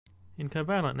In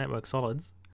covalent network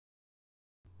solids,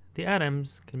 the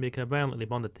atoms can be covalently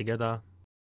bonded together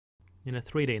in a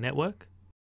 3D network,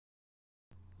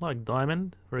 like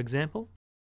diamond, for example,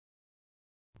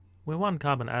 where one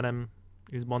carbon atom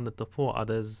is bonded to 4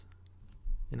 others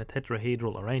in a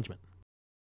tetrahedral arrangement.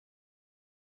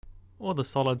 Or the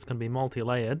solids can be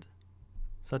multi-layered,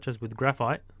 such as with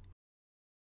graphite,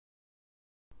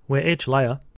 where each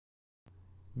layer,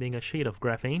 being a sheet of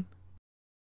graphene,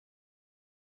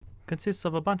 consists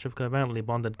of a bunch of covalently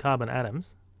bonded carbon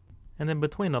atoms, and then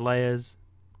between the layers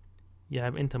you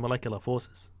have intermolecular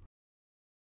forces,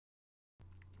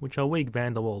 which are weak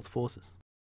van der Waals forces.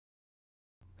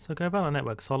 So covalent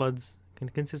network solids can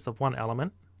consist of one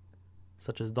element,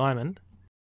 such as diamond,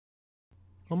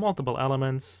 or multiple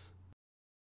elements,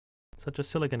 such as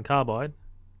silicon carbide,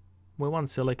 where one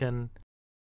silicon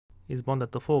is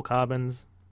bonded to 4 carbons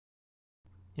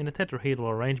in a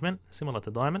tetrahedral arrangement similar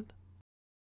to diamond.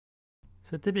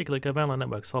 So typically covalent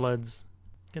network solids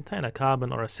contain a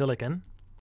carbon or a silicon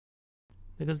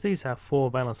because these have 4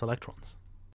 valence electrons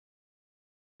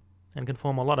and can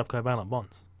form a lot of covalent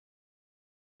bonds.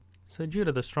 So due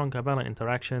to the strong covalent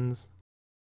interactions,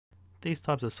 these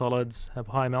types of solids have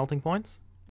high melting points,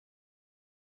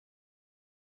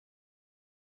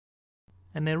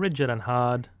 and they're rigid and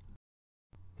hard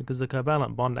because the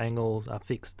covalent bond angles are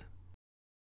fixed.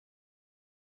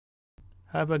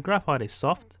 However, graphite is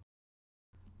soft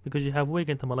because you have weak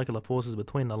intermolecular forces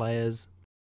between the layers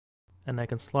and they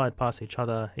can slide past each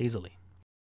other easily.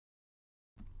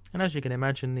 And as you can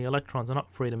imagine, the electrons are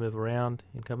not free to move around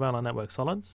in covalent network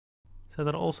solids, so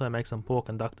that also makes them poor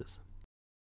conductors.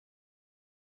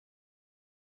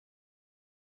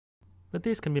 But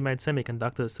these can be made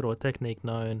semiconductors through a technique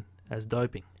known as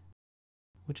doping,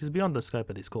 which is beyond the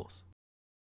scope of this course.